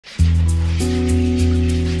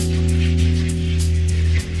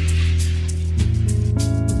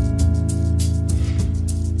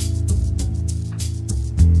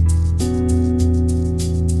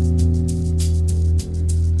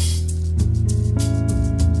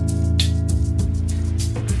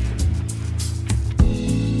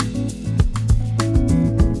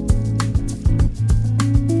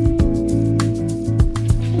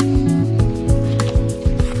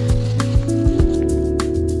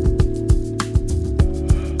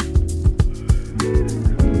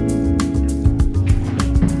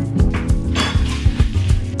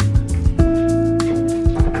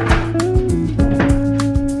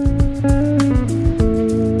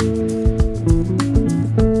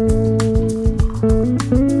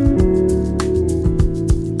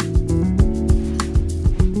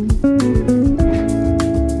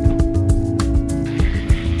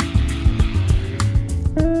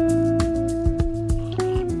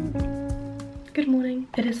Good morning.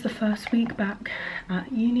 It is the first week back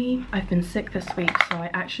at uni. I've been sick this week, so I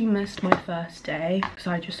actually missed my first day because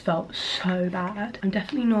I just felt so bad. I'm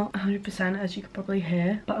definitely not 100%, as you could probably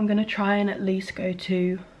hear, but I'm gonna try and at least go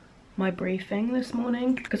to my briefing this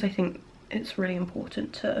morning because I think it's really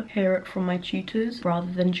important to hear it from my tutors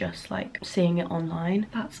rather than just like seeing it online.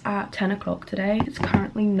 That's at 10 o'clock today. It's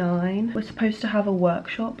currently 9. We're supposed to have a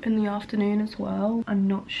workshop in the afternoon as well. I'm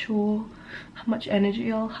not sure how much energy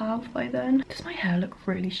I'll have by then. Does my hair look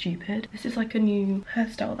really stupid? This is like a new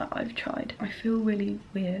hairstyle that I've tried. I feel really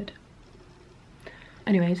weird.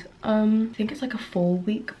 Anyways, I think it's like a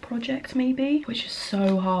 4-week project maybe, which is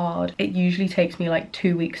so hard. It usually takes me like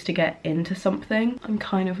 2 weeks to get into something. I'm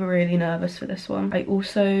kind of really nervous for this one. I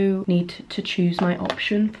also need to choose my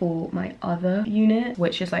option for my other unit,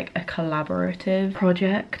 which is like a collaborative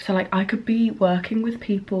project. So like I could be working with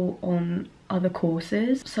people on other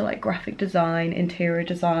courses, so like graphic design, interior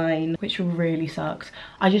design, which really sucks.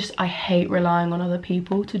 I hate relying on other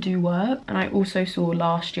people to do work. And I also saw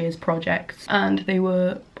last year's projects and they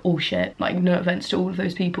were all shit. Like, no offense to all of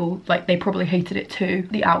those people, like they probably hated it too.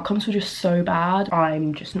 The outcomes were just so bad.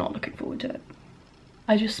 I'm just not looking forward to it.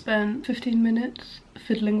 I just spent 15 minutes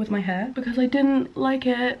fiddling with my hair because I didn't like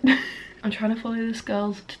it. I'm trying to follow this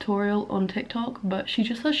girl's tutorial on TikTok, but she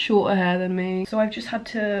just has shorter hair than me. So I've just had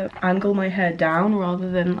to angle my hair down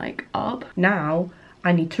rather than like up. Now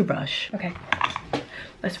I need to rush. Okay,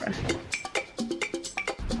 let's run.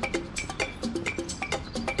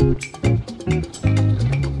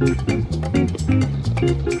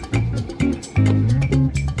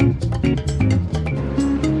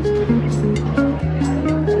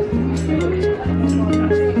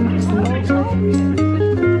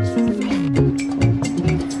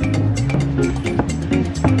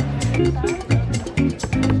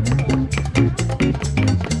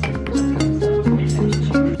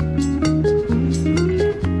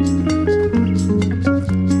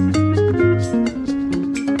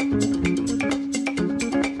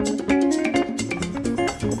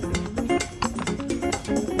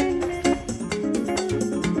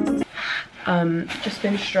 Just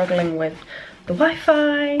been struggling with the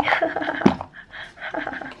Wi-Fi.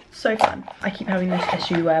 So fun. I keep having this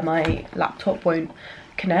issue where my laptop won't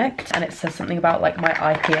connect and it says something about like my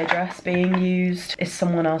IP address being used. Is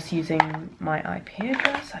someone else using my IP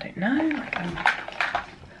address? I don't know. Like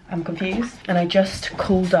I'm confused. And I just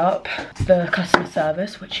called up the customer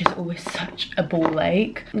service, which is always such a ball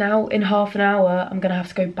ache. Now in half an hour, I'm gonna have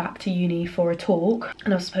to go back to uni for a talk.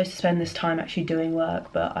 And I was supposed to spend this time actually doing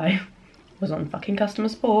work, but I was on fucking customer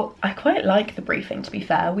support. I quite like the briefing, to be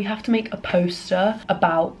fair. We have to make a poster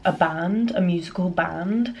about a band, a musical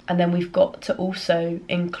band, and then we've got to also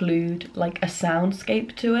include like a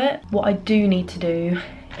soundscape to it. What I do need to do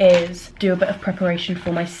is do a bit of preparation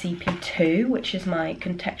for my CP2, which is my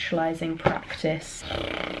contextualizing practice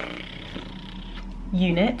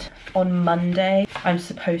unit. On Monday, I'm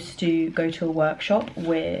supposed to go to a workshop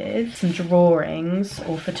with some drawings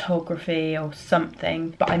or photography or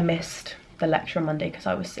something, but I missed the lecture on Monday because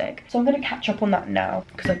I was sick. So I'm gonna catch up on that now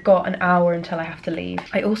because I've got an hour until I have to leave.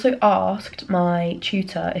 I also asked my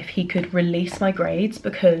tutor if he could release my grades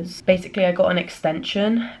because basically I got an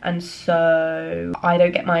extension and so I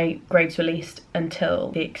don't get my grades released until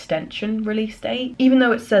the extension release date. Even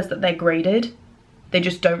though it says that they're graded, they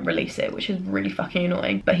just don't release it, which is really fucking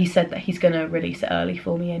annoying. But he said that he's gonna release it early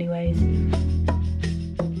for me anyways.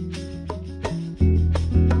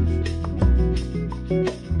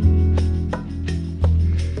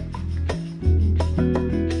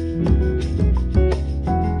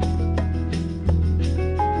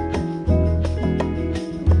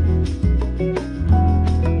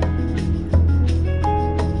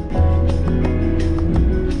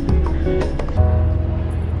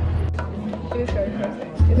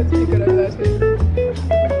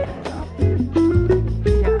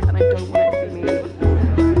 Yeah, and I don't want it to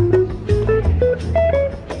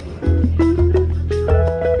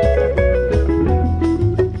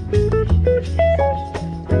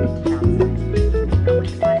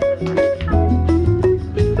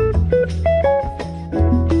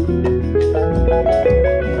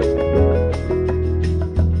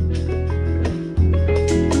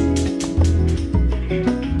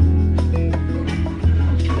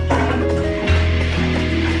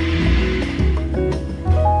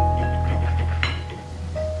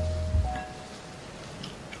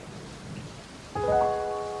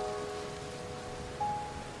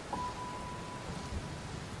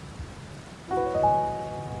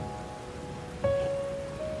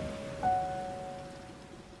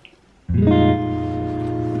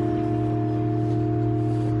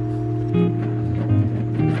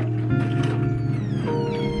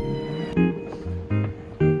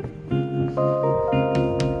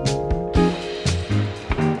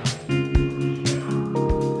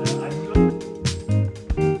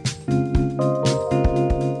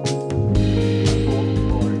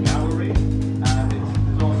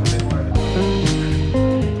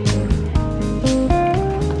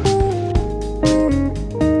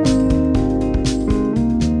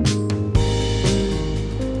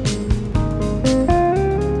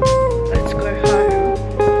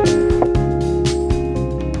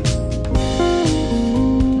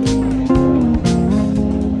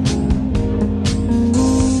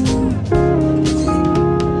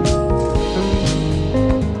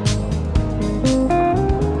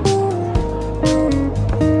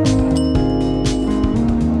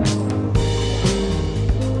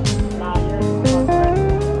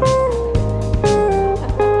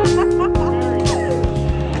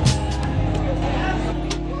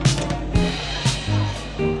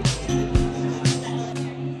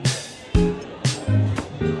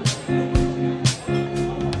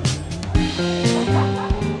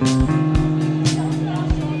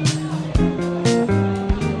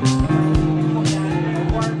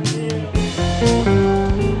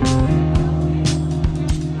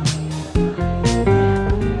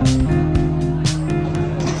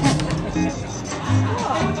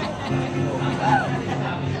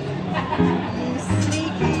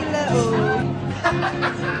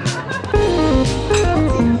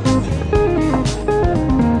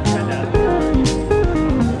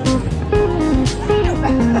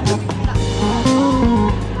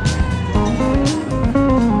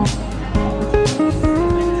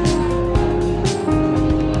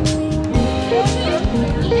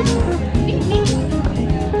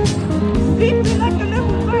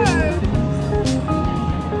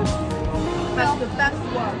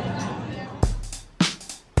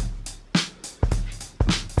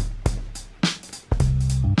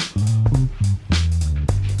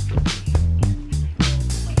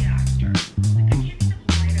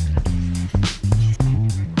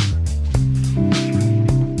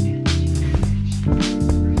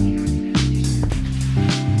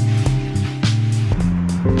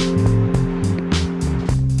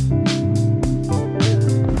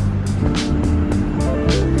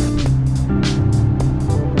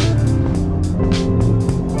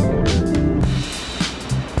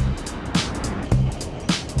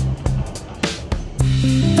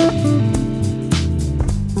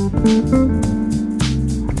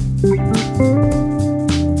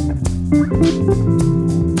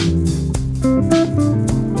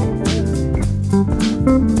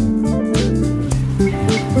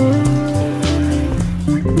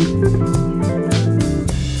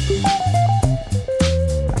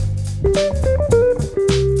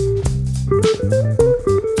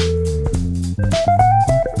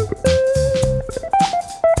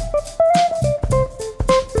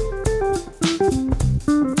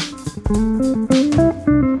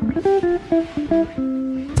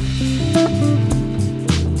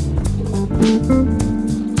Hi,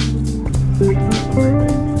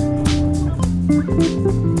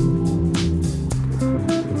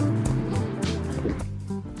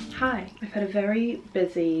 I've had a very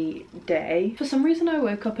busy day. For some reason I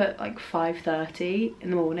woke up at like 5:30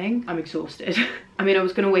 in the morning. I'm exhausted. I mean, I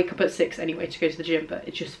was gonna wake up at 6 anyway to go to the gym, but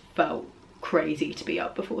it just felt crazy to be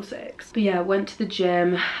up before 6. But yeah, I went to the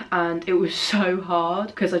gym and it was so hard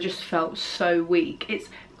because I just felt so weak. It's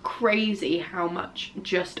crazy how much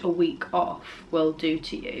just a week off will do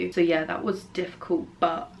to you. So yeah, that was difficult,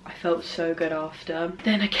 but I felt so good after.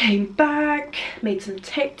 Then I came back, made some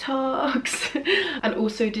TikToks and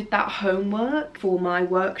also did that homework for my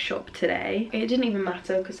workshop today. It didn't even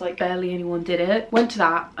matter because like barely anyone did it. Went to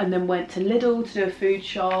that and then went to Lidl to do a food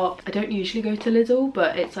shop. I don't usually go to Lidl,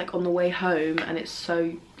 but it's like on the way home and it's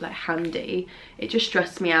so like handy. It just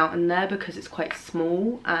stressed me out in there because it's quite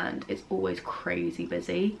small and it's always crazy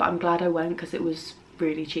busy. But I'm glad I went because it was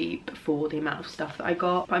really cheap for the amount of stuff that I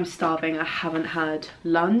got. But I'm starving. I haven't had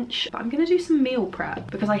lunch, but I'm gonna do some meal prep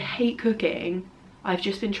because I hate cooking. I've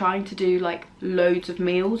just been trying to do like loads of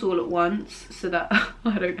meals all at once so that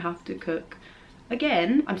I don't have to cook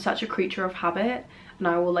again. I'm such a creature of habit and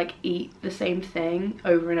I will like eat the same thing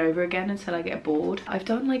over and over again until I get bored. I've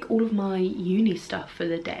done like all of my uni stuff for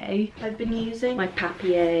the day. I've been using my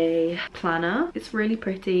papier planner. It's really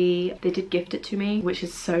pretty. They did gift it to me, which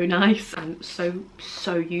is so nice and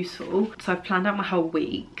so useful. So I've planned out my whole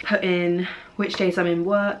week, put in which days I'm in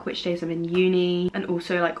work, which days I'm in uni, and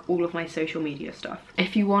also like all of my social media stuff.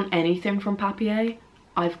 If you want anything from Papier,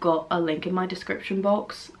 I've got a link in my description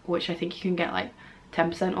box, which I think you can get like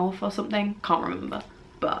 10% off or something, can't remember,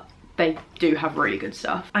 but they do have really good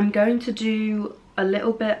stuff. I'm going to do a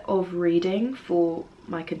little bit of reading for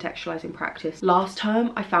my contextualizing practice. Last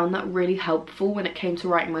term I found that really helpful when it came to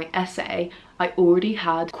writing my essay. I already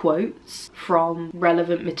had quotes from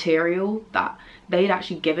relevant material that they'd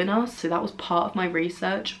actually given us, so that was part of my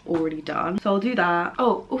research already done. So I'll do that.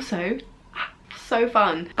 Oh, also, so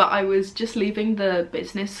fun, but I was just leaving the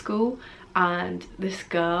business school and this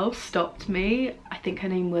girl stopped me. I think her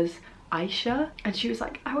name was Aisha, and she was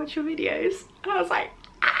like, I watch your videos, and I was like,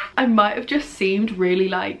 ah. I might have just seemed really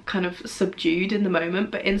like kind of subdued in the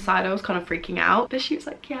moment, but inside I was kind of freaking out. But she was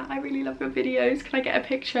like, yeah, I really love your videos, can I get a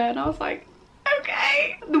picture? And I was like,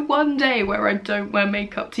 okay. The one day where I don't wear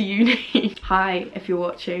makeup to uni. Hi, if you're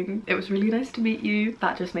watching, it was really nice to meet you.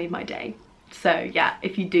 That just made my day. So yeah,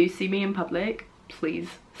 if you do see me in public, please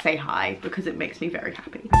say hi because it makes me very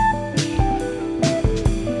happy.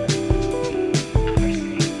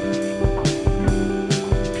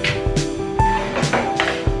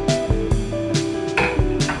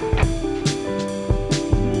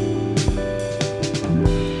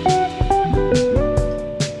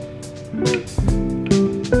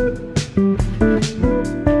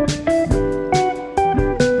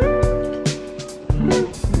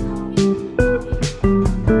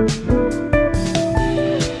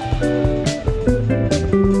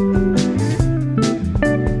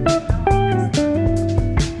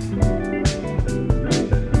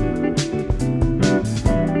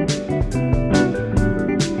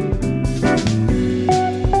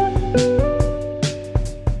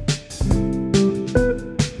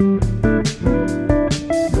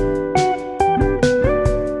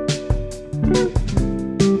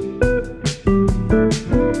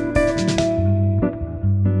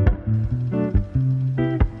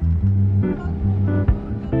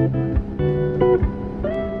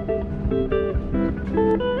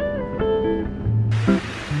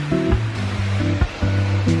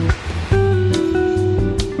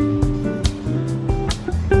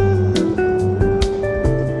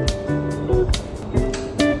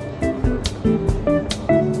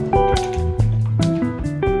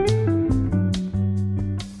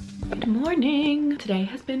 Today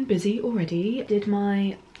has been busy already. Did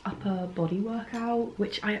my upper body workout,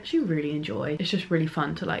 which I actually really enjoy. It's just really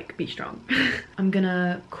fun to like be strong. I'm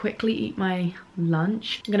gonna quickly eat my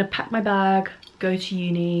lunch. I'm gonna pack my bag, go to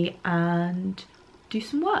uni and do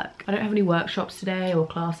some work. I don't have any workshops today or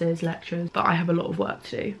classes, lectures, but I have a lot of work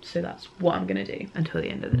to do. So that's what I'm gonna do until the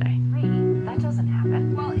end of the day. Wait, that doesn't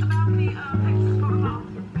happen. Well, about the extra protocol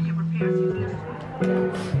for your repairs,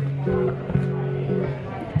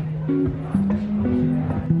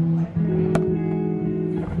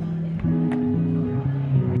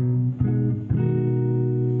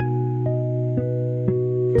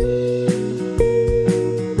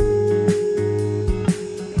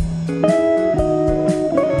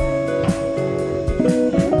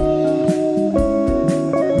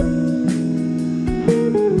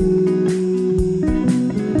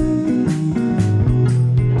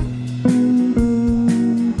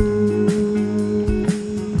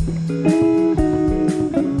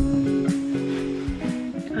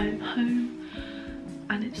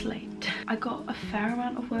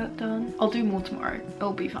 more tomorrow.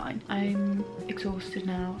 It'll be fine. I'm exhausted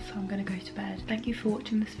now, so I'm gonna go to bed. Thank you for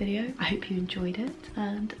watching this video. I hope you enjoyed it,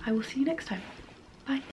 and I will see you next time.